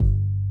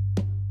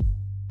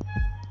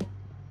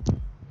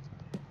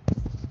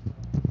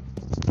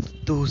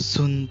तू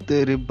सुन,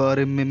 तेरे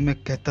बारे में मैं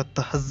कहता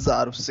था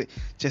हजारों से,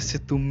 जैसे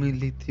तू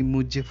मिली थी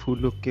मुझे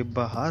फूलों के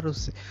बहारों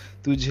से।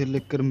 तुझे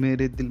लेकर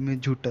मेरे दिल में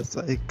झूठा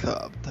सा एक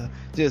ख्वाब था,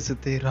 जैसे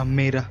तेरा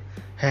मेरा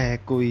है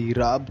कोई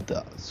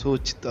राबता।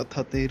 सोचता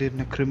था तेरे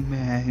नखरे में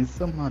है ही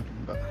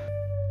संभालूंगा,